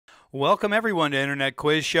Welcome everyone to Internet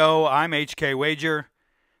Quiz Show. I'm HK Wager.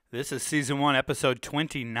 This is Season 1, Episode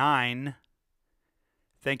 29.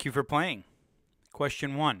 Thank you for playing.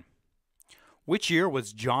 Question 1. Which year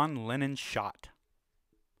was John Lennon shot?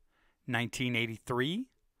 1983,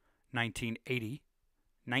 1980,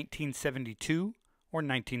 1972, or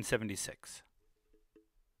 1976?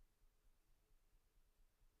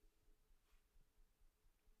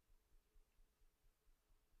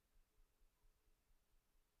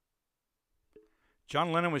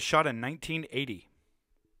 John Lennon was shot in 1980.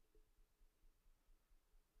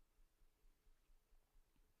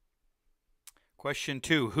 Question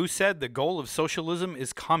 2. Who said the goal of socialism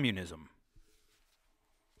is communism?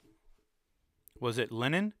 Was it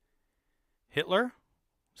Lenin, Hitler,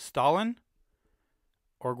 Stalin,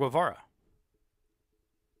 or Guevara?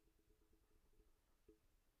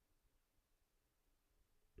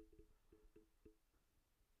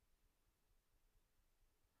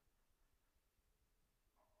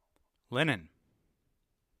 Lenin.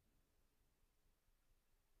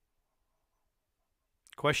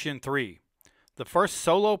 Question 3. The first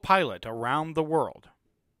solo pilot around the world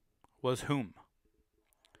was whom?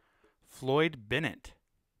 Floyd Bennett,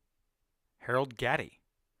 Harold Gatty,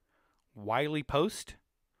 Wiley Post,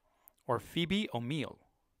 or Phoebe O'Meal?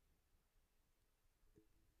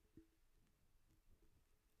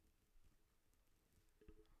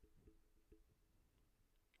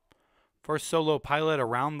 First solo pilot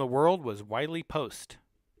around the world was Wiley Post.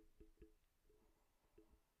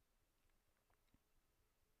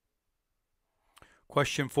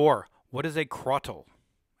 Question 4. What is a crottle?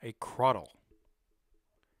 A crottle.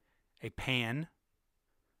 A pan,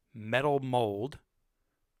 metal mold,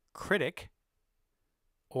 critic,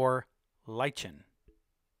 or lichen?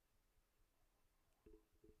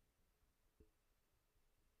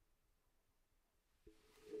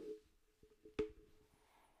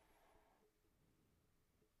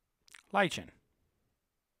 Lichen.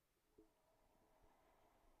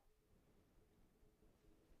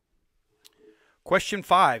 Question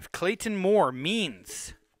 5. Clayton Moore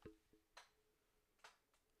means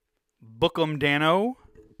Bookum Dano,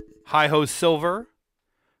 Hi-Ho Silver,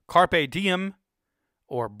 Carpe Diem,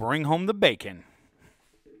 or Bring Home the Bacon?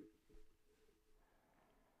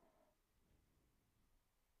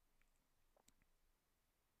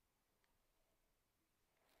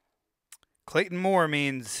 Clayton Moore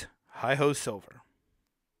means Hi-Ho Silver.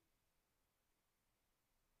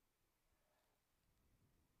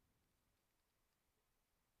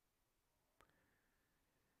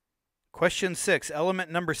 Question 6. Element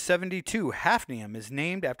number 72. Hafnium is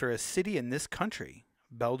named after a city in this country.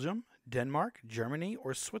 Belgium, Denmark, Germany,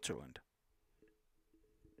 or Switzerland?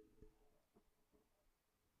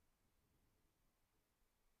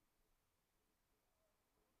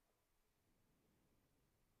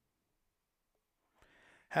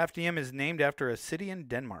 Hafnium is named after a city in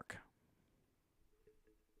Denmark.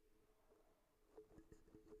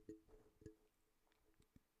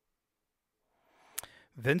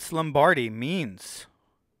 Vince Lombardi means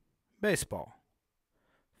baseball,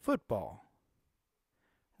 football,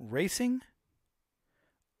 racing,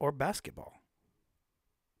 or basketball?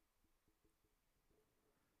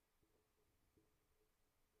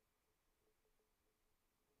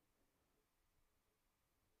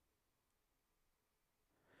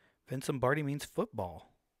 Vince Lombardi means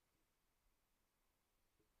football.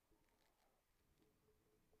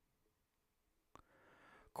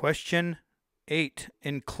 Question 8.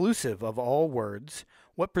 Inclusive of all words,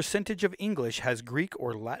 what percentage of English has Greek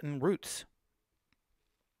or Latin roots?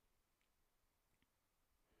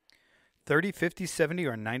 30, 50, 70,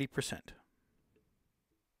 or 90%?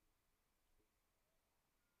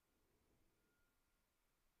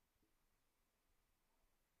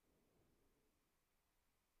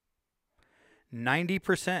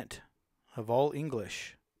 %90 of all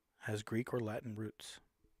English has Greek or Latin roots.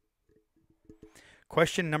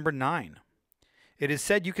 Question number 9. It is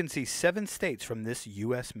said you can see 7 states from this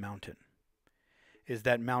U.S. mountain. Is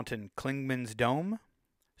that mountain Clingman's Dome,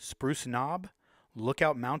 Spruce Knob,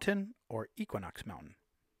 Lookout Mountain, or Equinox Mountain?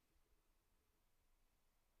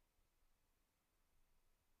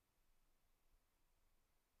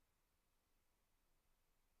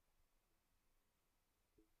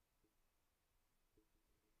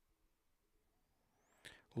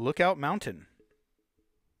 Lookout Mountain.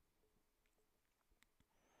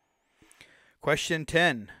 Question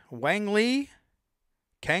 10. Wan-Li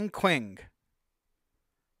Qang-Qeng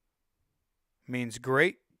means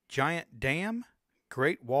great giant dam,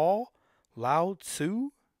 great wall, Lao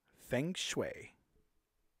Tzu, Feng Shui.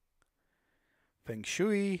 Feng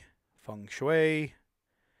Shui, Feng Shui.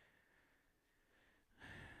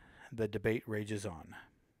 The debate rages on.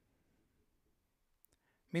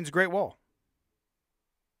 Means Great Wall.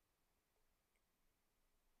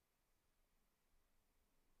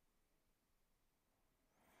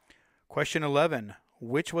 Question 11.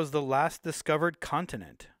 Which was the last discovered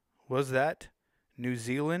continent? Was that New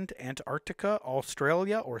Zealand, Antarctica,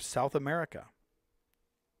 Australia, or South America?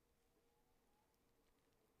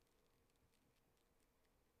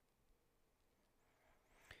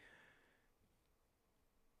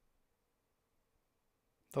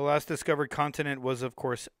 The last discovered continent was, of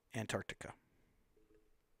course, Antarctica.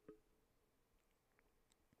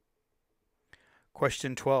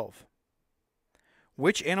 Question 12.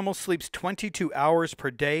 Which animal sleeps 22 hours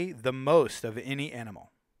per day, the most of any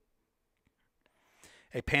animal?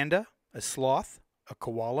 A panda, a sloth, a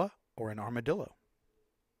koala, or an armadillo?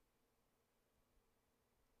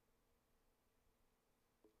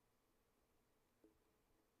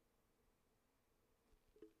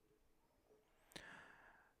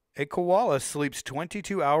 A koala sleeps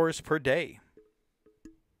 22 hours per day.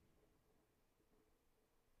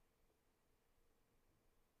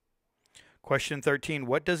 Question 13.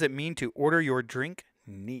 What does it mean to order your drink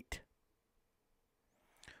neat?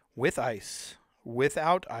 With ice,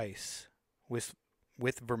 without ice, with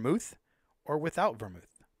vermouth, or without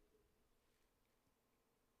vermouth?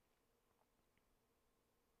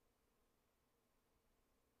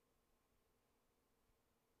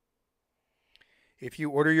 If you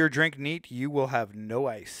order your drink neat, you will have no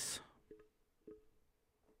ice.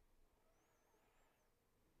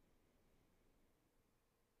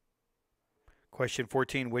 Question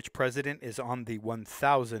 14. Which president is on the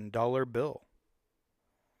 $1,000 bill?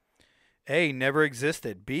 A. Never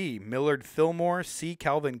existed. B. Millard Fillmore. C.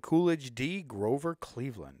 Calvin Coolidge. D. Grover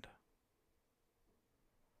Cleveland.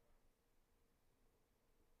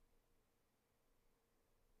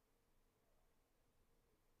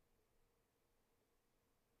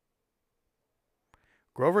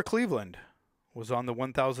 Grover Cleveland was on the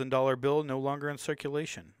 $1,000 bill, no longer in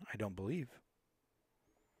circulation, I don't believe.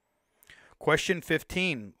 Question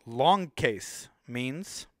 15. Long case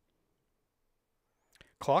means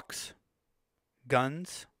clocks,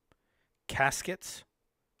 guns, caskets,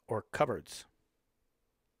 or cupboards.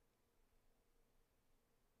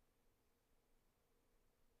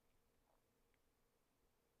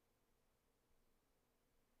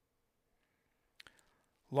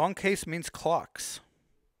 Long case means clocks.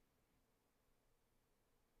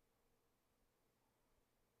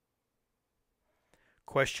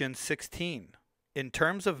 Question 16. In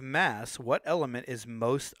terms of mass, what element is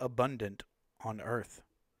most abundant on Earth?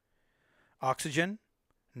 Oxygen,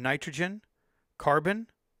 nitrogen, carbon,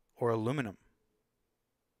 or aluminum?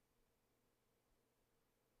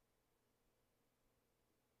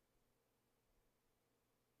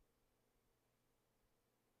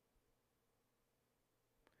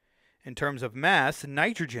 In terms of mass,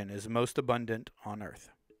 nitrogen is most abundant on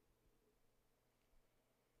Earth.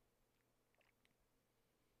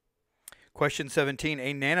 Question 17.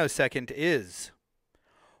 A nanosecond is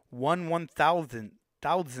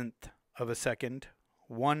 1/1000th of a second,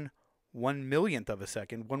 1/1,000,000th of a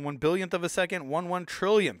second, 1/1,000,000,000th of a second,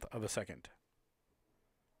 1/1,000,000,000,000th of a second.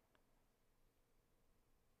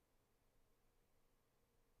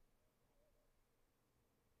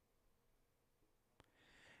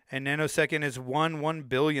 A nanosecond is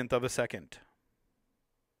 1/1,000,000,000th of a second.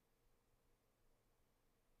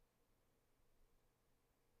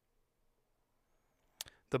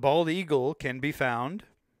 The bald eagle can be found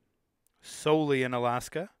solely in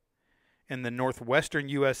Alaska, in the northwestern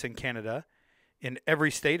U.S. and Canada, in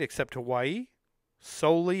every state except Hawaii,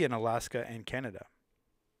 solely in Alaska and Canada.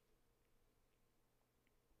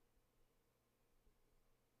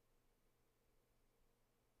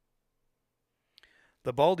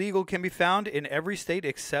 The bald eagle can be found in every state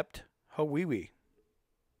except Hawaii.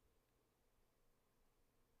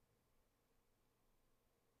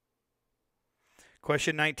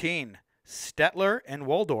 Question 19. Stettler and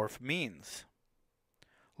Waldorf means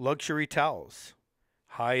luxury towels,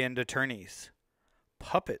 high-end attorneys,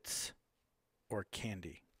 puppets, or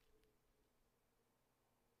candy.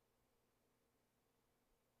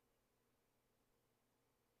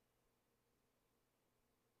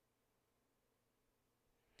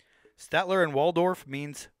 Statler and Waldorf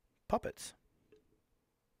means puppets.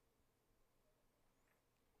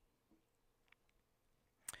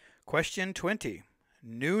 Question 20.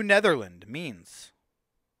 New Netherland means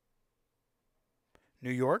New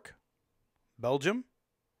York, Belgium,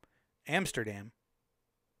 Amsterdam,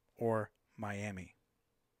 or Miami.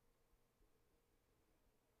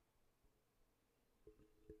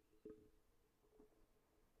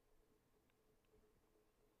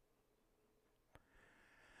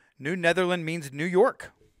 New Netherland means New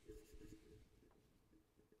York.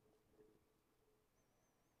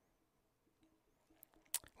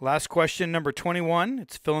 Last question, number 21.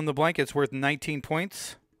 It's fill in the blank. It's worth 19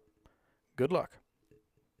 points. Good luck.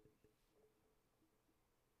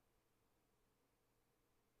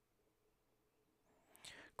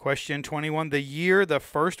 Question 21. The year the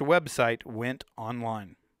first website went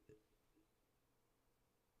online.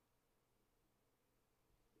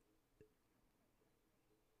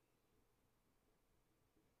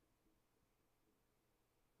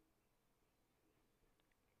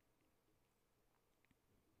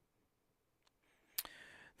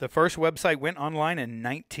 The first website went online in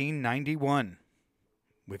 1991.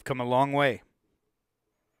 We've come a long way.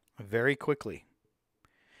 Very quickly.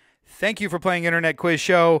 Thank you for playing Internet Quiz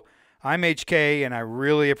Show. I'm HK, and I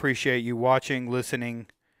really appreciate you watching, listening,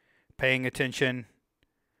 paying attention.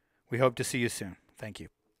 We hope to see you soon. Thank you.